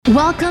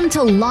Welcome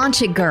to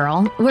Launch It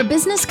Girl, where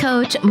business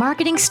coach,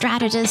 marketing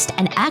strategist,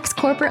 and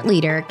ex-corporate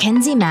leader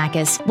Kenzie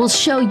Mackis will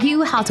show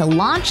you how to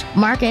launch,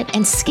 market,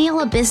 and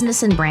scale a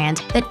business and brand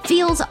that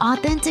feels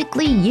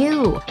authentically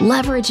you,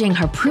 leveraging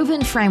her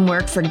proven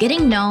framework for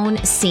getting known,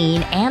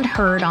 seen, and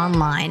heard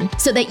online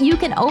so that you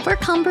can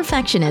overcome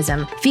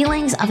perfectionism,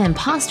 feelings of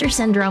imposter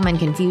syndrome and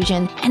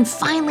confusion, and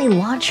finally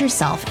launch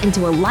yourself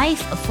into a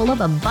life full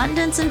of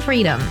abundance and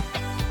freedom.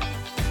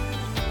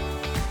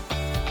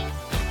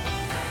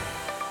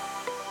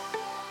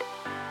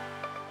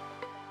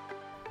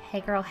 Hey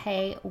girl,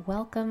 hey,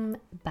 welcome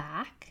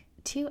back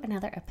to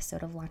another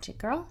episode of Launch It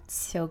Girl. It's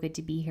so good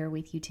to be here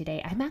with you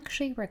today. I'm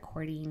actually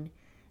recording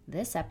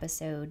this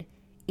episode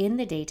in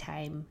the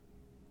daytime.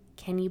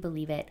 Can you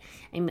believe it?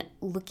 I'm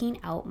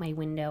looking out my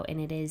window and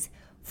it is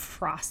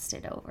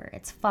frosted over.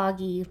 It's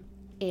foggy,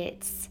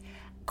 it's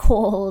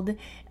cold.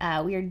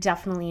 We are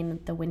definitely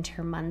in the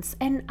winter months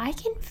and I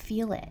can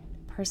feel it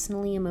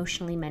personally,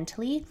 emotionally,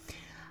 mentally.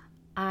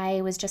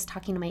 I was just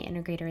talking to my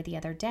integrator the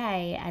other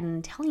day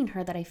and telling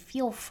her that I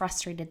feel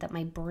frustrated that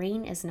my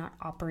brain is not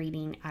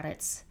operating at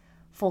its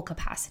full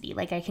capacity.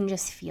 Like I can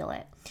just feel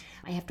it.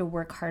 I have to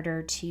work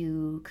harder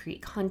to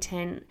create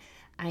content.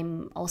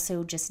 I'm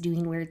also just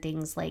doing weird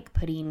things like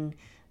putting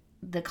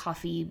the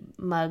coffee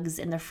mugs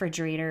in the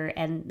refrigerator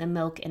and the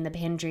milk in the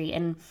pantry.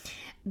 And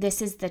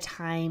this is the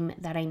time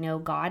that I know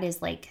God is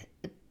like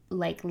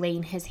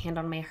laying his hand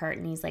on my heart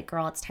and he's like,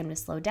 girl, it's time to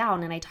slow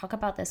down. And I talk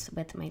about this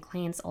with my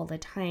clients all the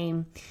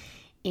time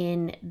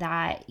in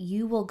that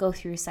you will go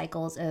through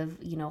cycles of,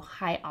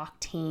 high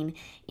octane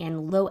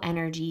and low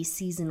energy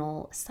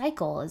seasonal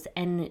cycles.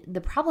 And the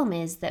problem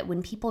is that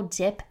when people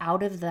dip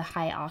out of the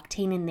high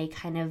octane and they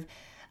kind of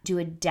do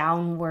a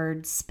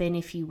downward spin,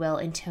 if you will,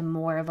 into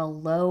more of a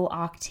low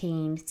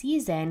octane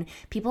season,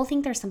 people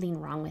think there's something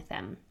wrong with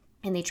them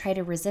and they try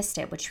to resist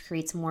it, which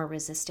creates more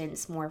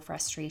resistance, more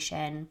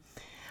frustration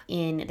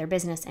in their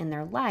business and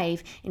their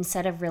life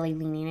instead of really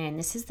leaning in.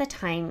 This is the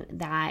time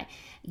that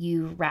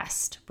you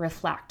rest,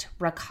 reflect,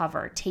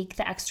 recover, take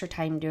the extra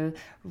time to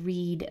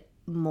read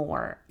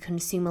more,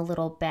 consume a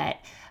little bit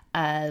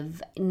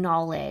of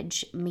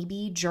knowledge,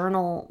 maybe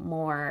journal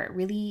more,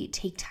 really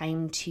take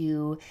time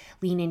to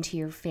lean into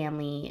your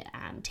family,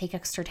 take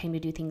extra time to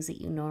do things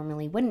that you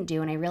normally wouldn't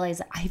do. And I realized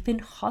that I've been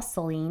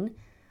hustling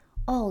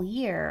all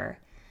year.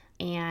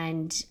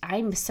 And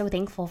I'm so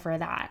thankful for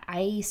that.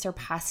 I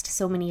surpassed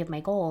so many of my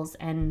goals,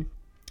 and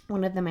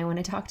one of them I want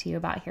to talk to you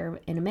about here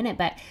in a minute,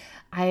 but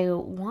I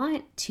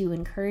want to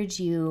encourage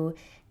you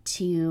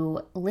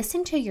to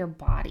listen to your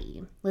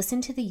body,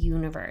 listen to the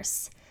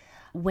universe.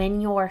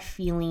 When you're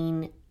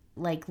feeling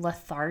like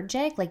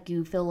lethargic, like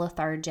you feel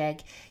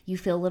lethargic, you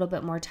feel a little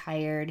bit more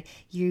tired,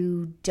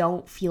 you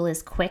don't feel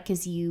as quick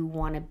as you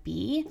want to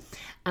be,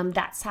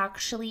 that's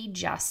actually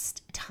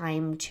just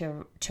time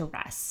to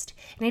rest.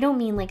 And I don't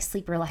mean like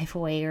sleep your life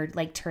away or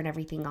like turn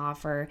everything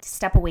off or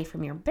step away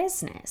from your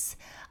business.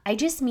 I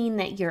just mean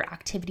that your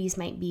activities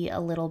might be a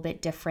little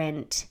bit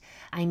different.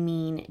 I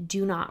mean,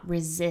 do not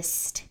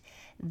resist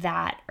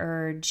that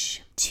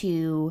urge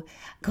to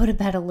go to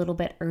bed a little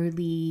bit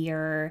early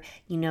or,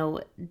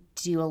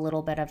 do a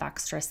little bit of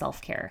extra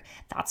self-care.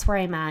 That's where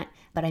I'm at,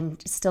 but I'm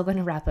still going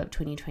to wrap up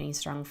 2020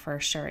 strong for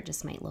sure. It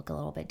just might look a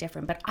little bit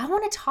different, but I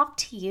want to talk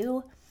to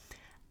you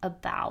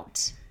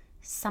about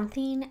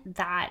something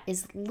that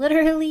is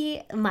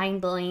literally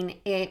mind-blowing.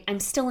 I'm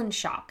still in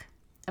shock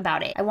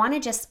about it. I want to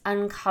just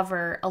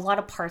uncover a lot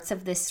of parts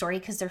of this story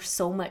because there's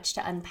so much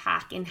to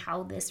unpack in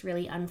how this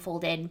really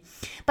unfolded,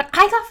 but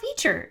I got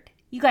featured.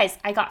 You guys,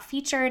 I got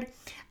featured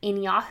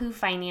in Yahoo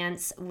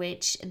Finance,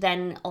 which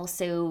then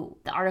also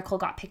the article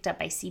got picked up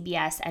by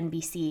CBS,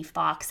 NBC,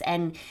 Fox,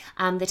 and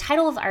the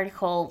title of the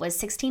article was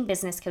 16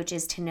 Business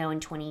Coaches to Know in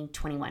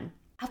 2021.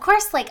 Of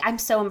course, I'm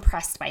so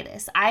impressed by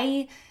this.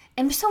 I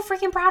am so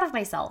freaking proud of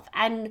myself.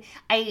 And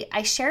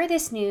I share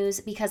this news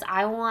because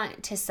I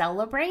want to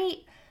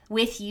celebrate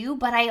with you,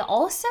 but I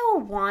also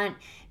want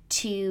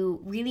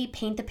to really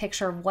paint the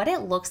picture of what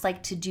it looks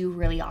like to do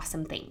really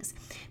awesome things.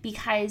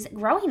 Because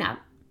growing up,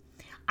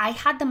 I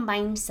had the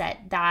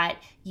mindset that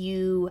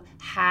you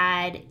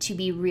had to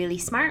be really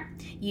smart,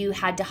 you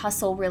had to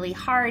hustle really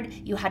hard,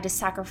 you had to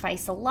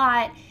sacrifice a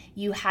lot,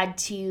 you had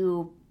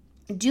to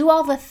do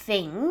all the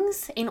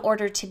things in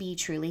order to be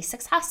truly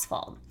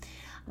successful,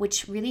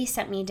 which really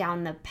sent me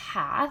down the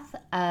path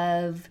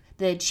of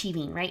the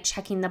achieving, right?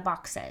 Checking the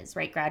boxes,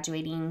 right?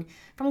 Graduating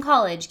from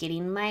college,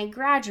 getting my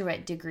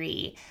graduate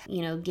degree,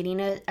 getting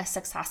a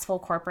successful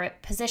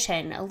corporate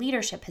position, a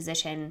leadership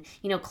position,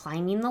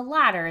 climbing the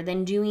ladder,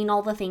 then doing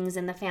all the things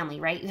in the family,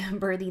 right?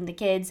 Birthing the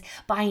kids,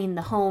 buying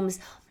the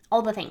homes,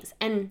 all the things.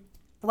 And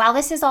while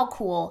this is all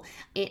cool,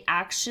 it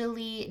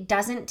actually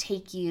doesn't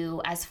take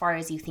you as far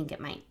as you think it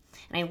might.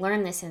 And I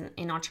learned this in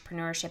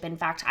entrepreneurship. In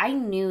fact, I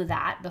knew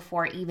that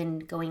before even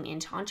going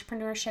into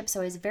entrepreneurship.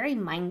 So I was very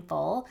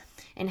mindful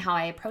in how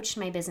I approached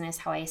my business,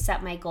 how I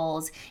set my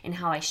goals, and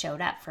how I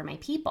showed up for my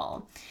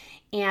people.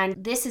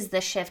 And this is the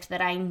shift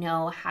that I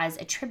know has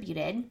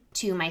attributed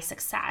to my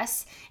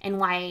success and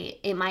why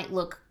it might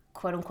look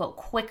quote unquote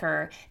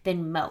quicker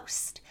than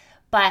most.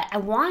 But I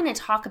want to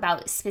talk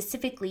about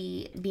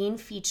specifically being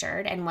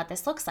featured and what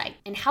this looks like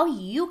and how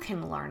you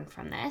can learn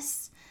from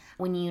this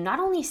when you not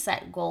only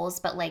set goals,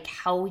 but like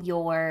how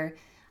you're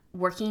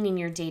working in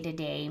your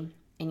day-to-day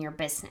in your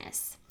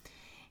business.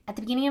 At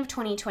the beginning of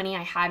 2020,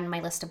 I had my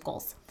list of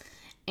goals.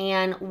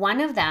 And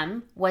one of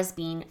them was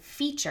being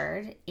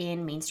featured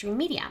in mainstream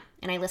media.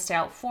 And I listed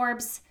out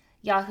Forbes,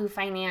 Yahoo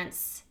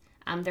Finance.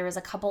 There was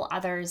a couple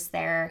others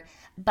there.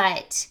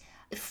 But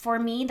for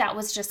me, that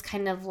was just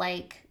kind of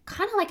like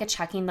a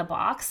checking the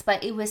box.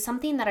 But it was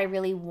something that I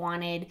really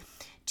wanted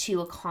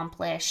to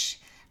accomplish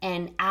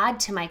and add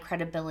to my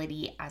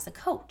credibility as a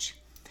coach.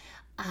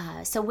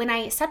 So when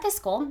I set this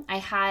goal, I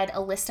had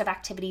a list of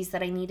activities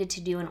that I needed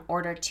to do in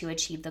order to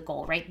achieve the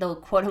goal, right? The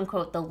quote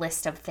unquote, the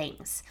list of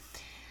things.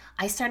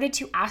 I started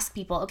to ask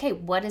people, okay,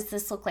 what does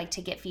this look like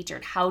to get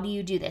featured? How do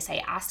you do this?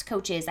 I asked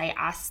coaches, I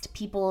asked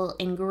people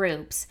in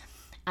groups,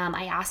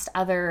 I asked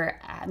other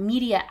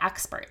media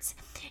experts,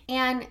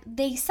 and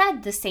they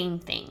said the same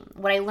thing.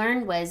 What I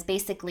learned was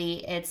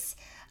basically it's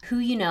who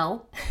you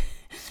know.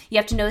 You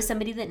have to know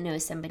somebody that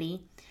knows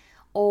somebody,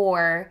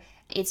 or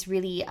it's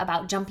really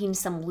about jumping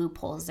some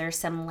loopholes. There's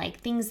some like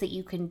things that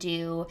you can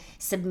do,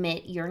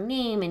 submit your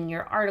name and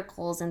your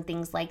articles and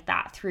things like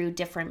that through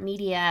different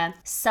media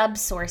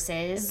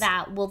subsources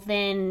that will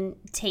then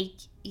take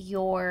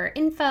your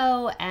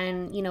info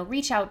and,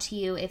 reach out to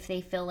you if they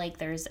feel like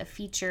there's a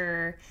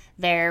feature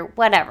there,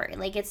 whatever.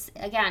 Like it's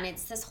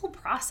this whole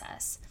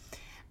process.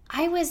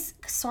 I was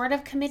sort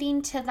of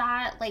committing to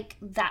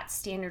that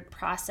standard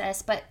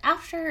process, but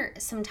after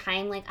some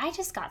time, I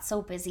just got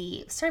so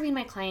busy serving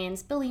my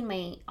clients, building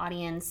my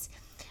audience,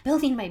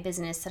 building my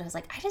business that I was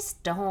like, I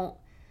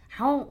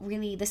don't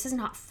really, this is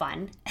not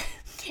fun.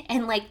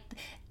 And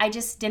I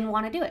just didn't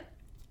want to do it.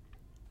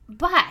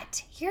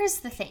 But here's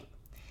the thing.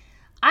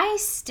 I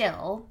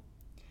still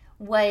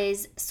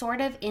was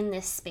sort of in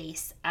this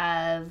space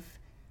of,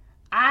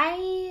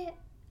 I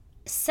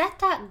set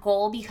that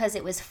goal because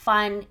it was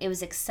fun, it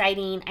was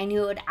exciting, I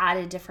knew it would add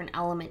a different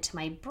element to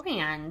my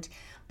brand,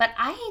 but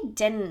I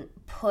didn't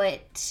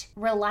put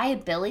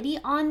reliability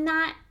on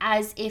that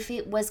as if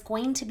it was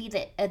going to be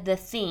the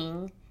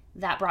thing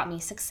that brought me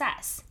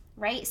success,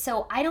 right?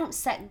 So I don't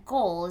set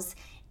goals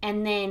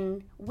and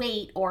then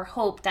wait or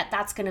hope that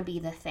that's going to be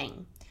the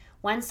thing.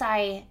 Once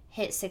I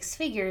hit 6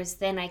 figures,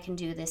 then I can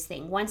do this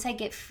thing. Once I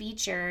get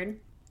featured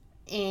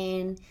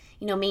in,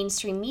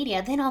 mainstream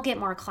media, then I'll get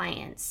more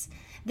clients.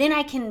 Then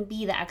I can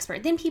be the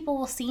expert. Then people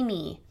will see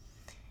me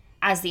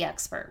as the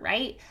expert,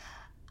 right?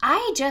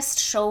 I just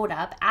showed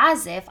up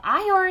as if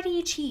I already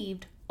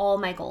achieved all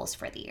my goals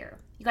for the year.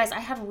 You guys,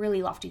 I had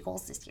really lofty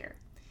goals this year,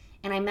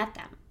 and I met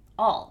them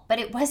all. But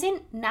it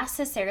wasn't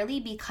necessarily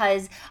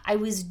because I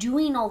was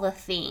doing all the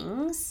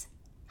things,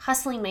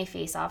 hustling my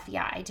face off.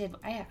 Yeah, I did.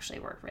 I actually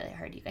worked really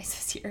hard, you guys,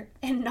 this year.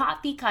 And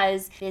not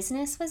because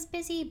business was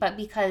busy, but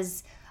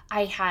because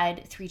I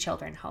had 3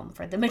 children home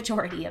for the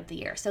majority of the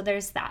year. So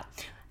there's that.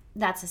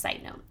 That's a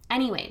side note.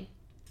 Anyway,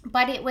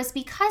 but it was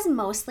because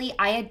mostly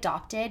I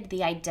adopted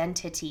the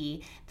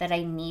identity that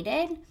I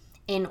needed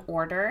in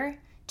order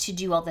to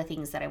do all the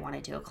things that I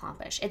wanted to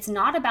accomplish. It's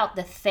not about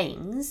the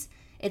things,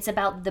 it's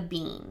about the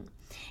being.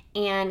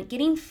 And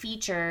getting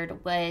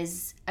featured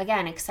was,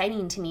 again,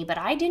 exciting to me, but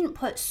I didn't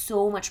put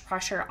so much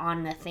pressure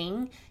on the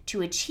thing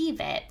to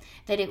achieve it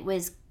that it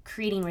was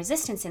creating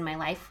resistance in my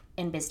life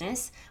and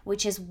business,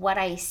 which is what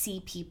I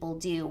see people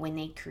do when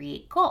they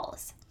create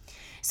goals.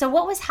 So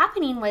what was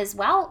happening was,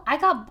 I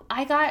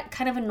got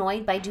kind of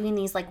annoyed by doing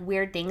these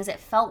weird things. It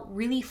felt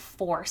really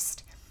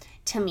forced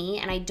to me,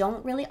 and I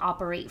don't really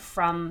operate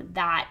from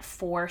that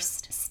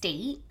forced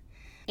state.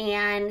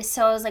 And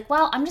so I was like,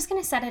 I'm just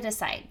going to set it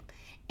aside.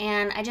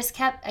 And I just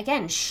kept,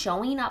 again,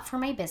 showing up for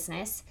my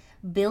business,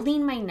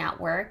 building my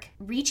network,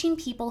 reaching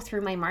people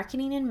through my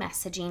marketing and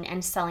messaging,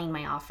 and selling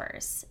my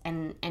offers.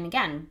 And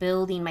again,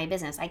 building my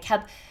business. I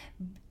kept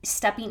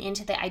stepping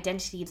into the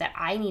identity that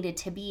I needed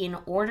to be in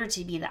order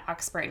to be the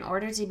expert, in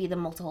order to be the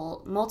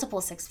multiple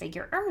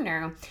 6-figure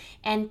earner.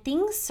 And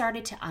things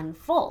started to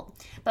unfold.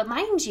 But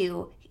mind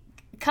you,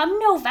 come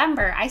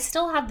November, I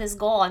still have this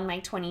goal on my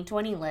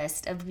 2020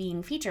 list of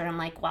being featured. I'm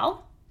like,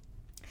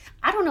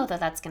 I don't know that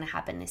that's going to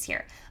happen this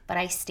year, but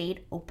I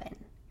stayed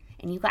open.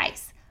 And you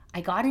guys,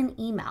 I got an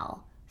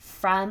email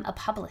from a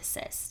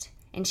publicist,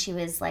 and she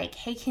was like,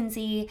 hey,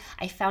 Kinsey,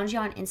 I found you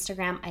on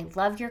Instagram. I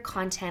love your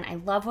content. I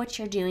love what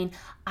you're doing.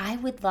 I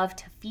would love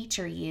to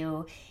feature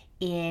you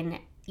in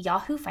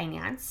Yahoo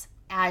Finance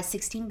as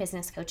 16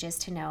 business coaches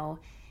to know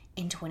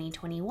in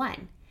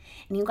 2021.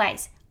 And you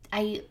guys,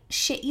 I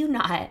shit you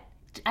not,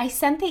 I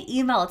sent the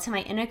email to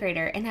my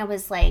integrator and I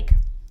was like,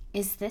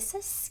 is this a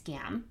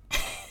scam?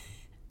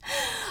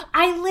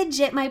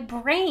 My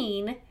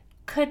brain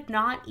could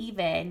not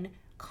even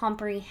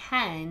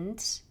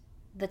comprehend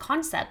the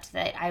concept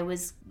that I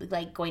was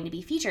going to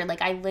be featured.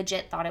 I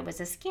legit thought it was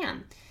a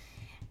scam.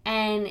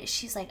 And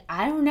she's like,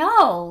 I don't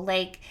know.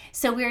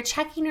 So we were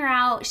checking her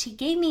out. She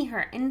gave me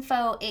her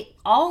info. It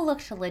all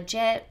looked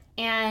legit.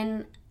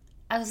 And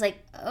I was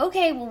like,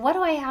 okay, well, what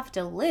do I have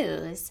to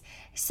lose?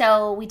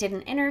 So we did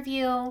an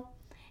interview,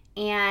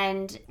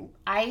 and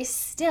I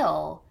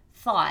still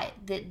thought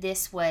that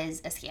this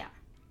was a scam.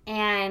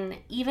 And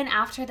even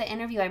after the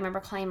interview, I remember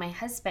calling my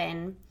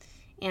husband,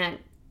 and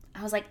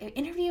I was like, the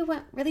interview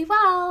went really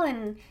well,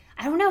 and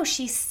I don't know,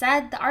 she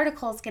said the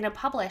article is going to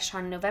publish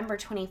on November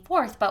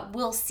 24th, but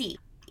we'll see.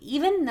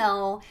 Even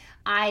though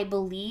I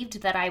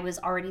believed that I was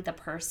already the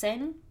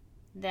person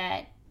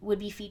that would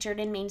be featured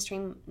in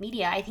mainstream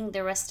media, I think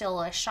there was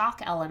still a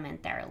shock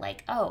element there.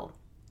 Like, oh,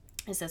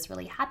 is this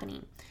really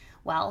happening?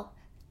 Well,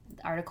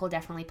 the article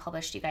definitely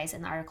published, you guys,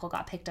 and the article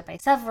got picked up by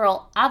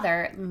several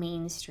other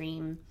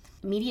mainstream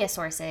media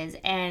sources.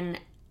 And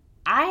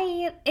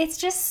it's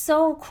just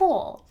so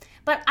cool.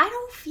 But I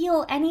don't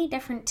feel any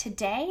different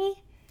today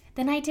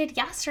than I did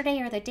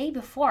yesterday or the day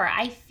before.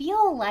 I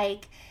feel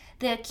like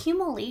the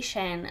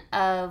accumulation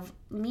of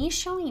me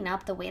showing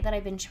up the way that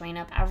I've been showing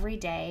up every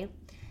day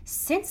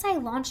since I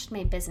launched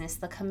my business,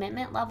 the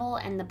commitment level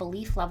and the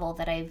belief level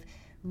that I've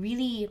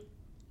really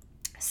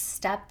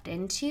stepped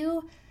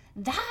into,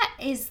 that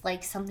is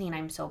like something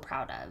I'm so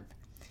proud of.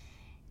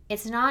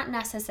 It's not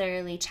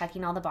necessarily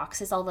checking all the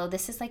boxes, although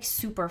this is like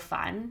super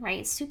fun, right?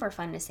 It's super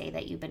fun to say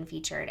that you've been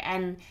featured,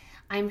 and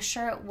I'm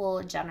sure it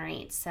will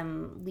generate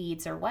some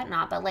leads or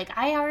whatnot, but like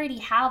I already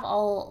have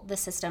all the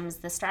systems,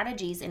 the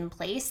strategies in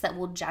place that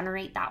will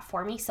generate that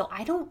for me, so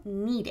I don't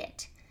need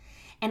it.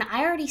 And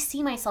I already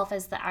see myself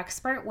as the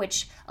expert,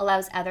 which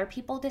allows other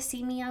people to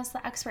see me as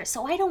the expert.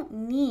 So I don't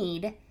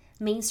need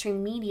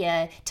mainstream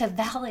media to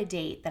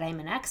validate that I'm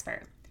an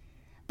expert.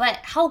 But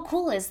how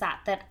cool is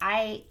that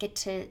I get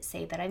to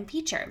say that I'm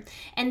featured?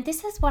 And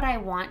this is what I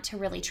want to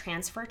really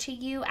transfer to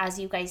you as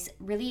you guys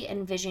really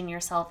envision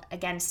yourself,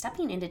 again,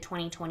 stepping into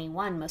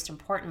 2021, most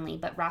importantly,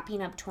 but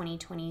wrapping up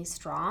 2020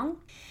 strong,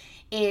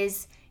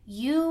 is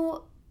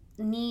you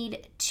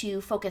need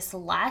to focus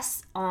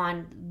less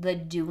on the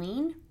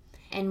doing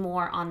and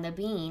more on the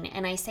being.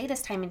 And I say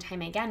this time and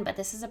time again, but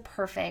this is a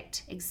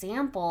perfect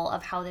example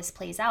of how this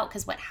plays out,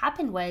 because what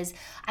happened was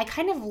I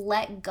kind of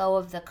let go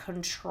of the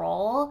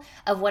control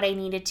of what I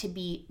needed to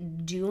be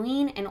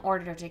doing in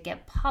order to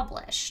get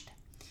published.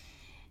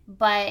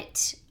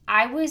 But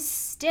I was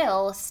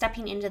still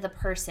stepping into the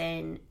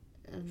person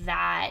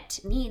that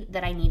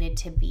I needed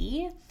to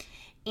be,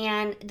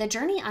 and the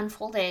journey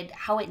unfolded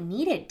how it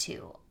needed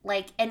to.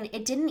 And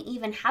it didn't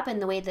even happen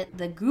the way that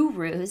the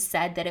gurus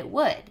said that it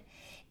would.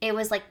 It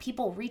was like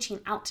people reaching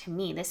out to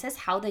me. This is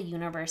how the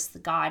universe, the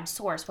God,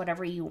 source,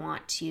 whatever you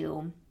want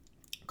to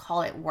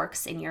call it,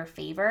 works in your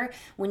favor.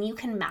 When you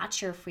can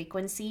match your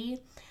frequency,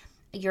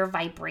 your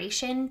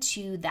vibration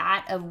to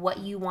that of what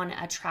you want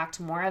to attract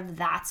more of,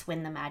 that's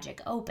when the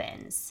magic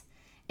opens.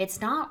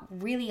 It's not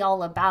really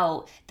all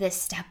about the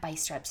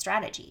step-by-step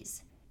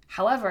strategies.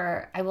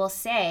 However, I will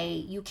say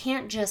you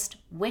can't just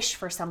wish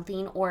for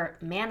something or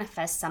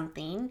manifest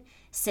something,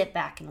 sit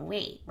back and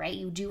wait, right?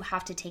 You do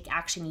have to take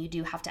action. You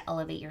do have to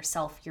elevate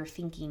yourself, your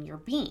thinking, your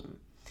being.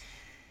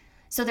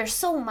 So there's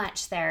so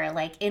much there,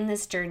 like in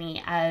this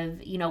journey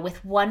of,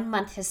 with 1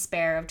 month to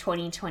spare of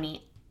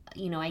 2020,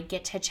 I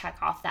get to check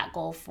off that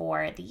goal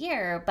for the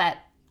year, but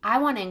I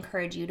want to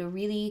encourage you to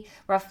really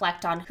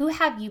reflect on who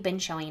have you been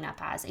showing up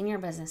as in your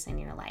business, in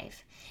your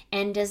life?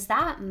 And does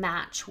that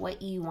match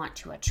what you want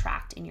to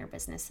attract in your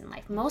business and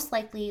life? Most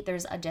likely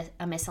there's a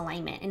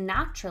misalignment, and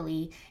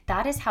naturally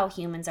that is how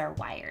humans are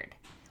wired.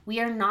 We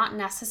are not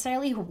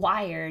necessarily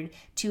wired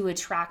to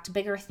attract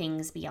bigger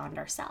things beyond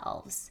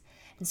ourselves.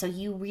 And so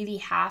you really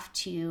have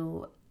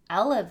to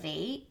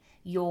elevate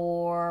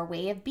your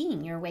way of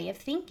being, your way of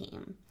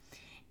thinking.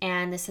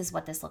 And this is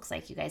what this looks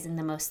like, you guys, in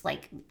the most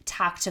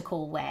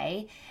tactical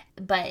way.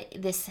 But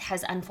this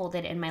has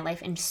unfolded in my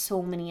life in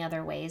so many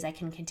other ways. I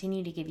can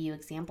continue to give you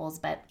examples,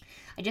 but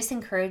I just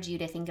encourage you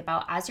to think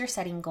about, as you're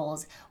setting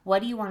goals,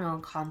 what do you want to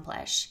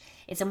accomplish?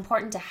 It's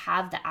important to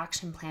have the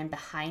action plan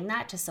behind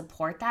that to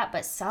support that,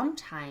 but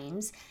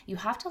sometimes you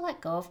have to let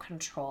go of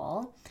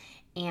control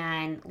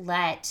and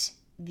let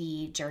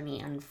the journey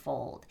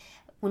unfold.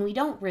 When we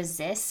don't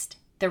resist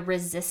the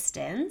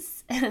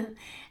resistance,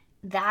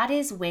 that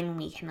is when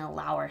we can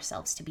allow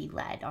ourselves to be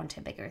led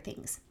onto bigger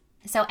things.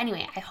 So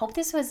anyway, I hope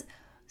this was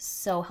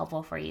so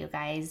helpful for you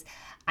guys.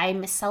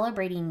 I'm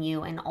celebrating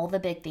you and all the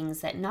big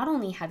things that not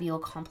only have you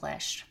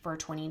accomplished for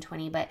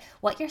 2020, but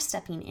what you're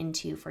stepping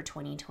into for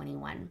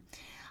 2021.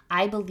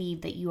 I believe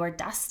that you are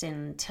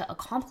destined to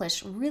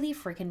accomplish really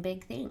freaking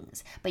big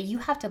things, but you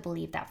have to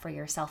believe that for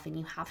yourself, and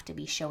you have to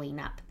be showing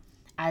up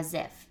as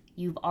if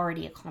you've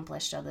already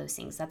accomplished all those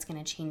things. That's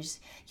going to change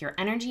your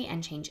energy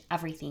and change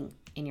everything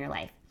in your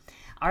life.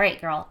 All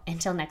right, girl,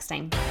 until next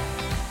time.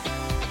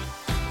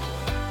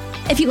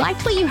 If you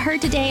liked what you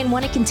heard today and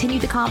want to continue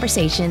the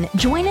conversation,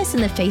 join us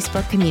in the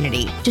Facebook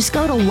community. Just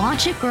go to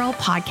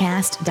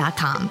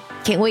launchitgirlpodcast.com.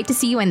 Can't wait to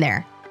see you in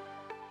there.